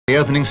the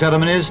opening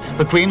ceremonies,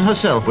 the Queen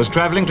herself was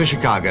travelling to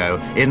Chicago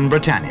in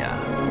Britannia.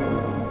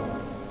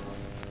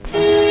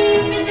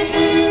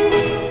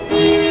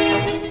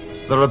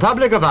 The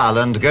Republic of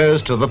Ireland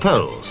goes to the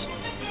polls.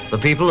 The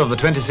people of the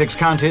 26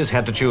 counties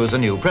had to choose a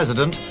new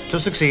president to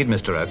succeed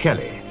Mr.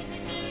 O'Kelly.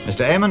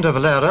 Mr. Eamon de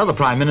Valera, the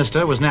Prime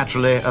Minister, was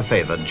naturally a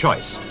favoured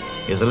choice.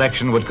 His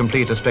election would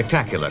complete a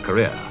spectacular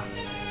career.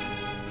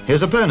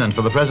 His opponent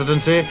for the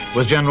presidency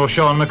was General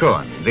Sean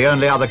Eoin, the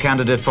only other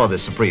candidate for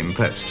this supreme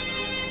post.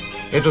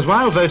 It was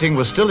while voting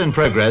was still in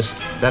progress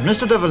that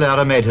Mr. de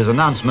Valera made his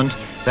announcement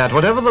that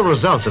whatever the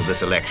result of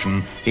this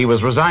election, he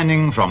was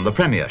resigning from the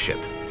premiership.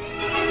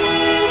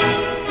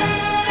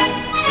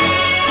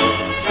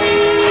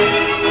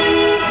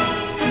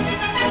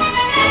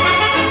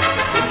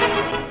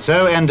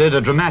 So ended a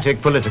dramatic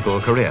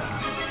political career.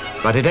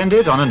 But it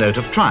ended on a note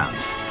of triumph,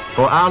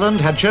 for Ireland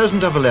had chosen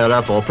de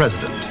Valera for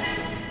president.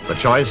 The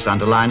choice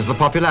underlines the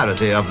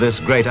popularity of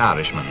this great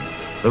Irishman.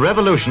 The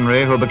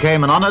revolutionary who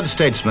became an honoured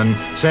statesman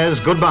says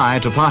goodbye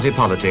to party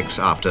politics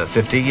after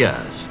 50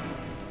 years.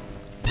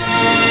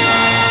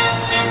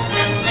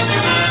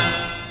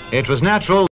 It was natural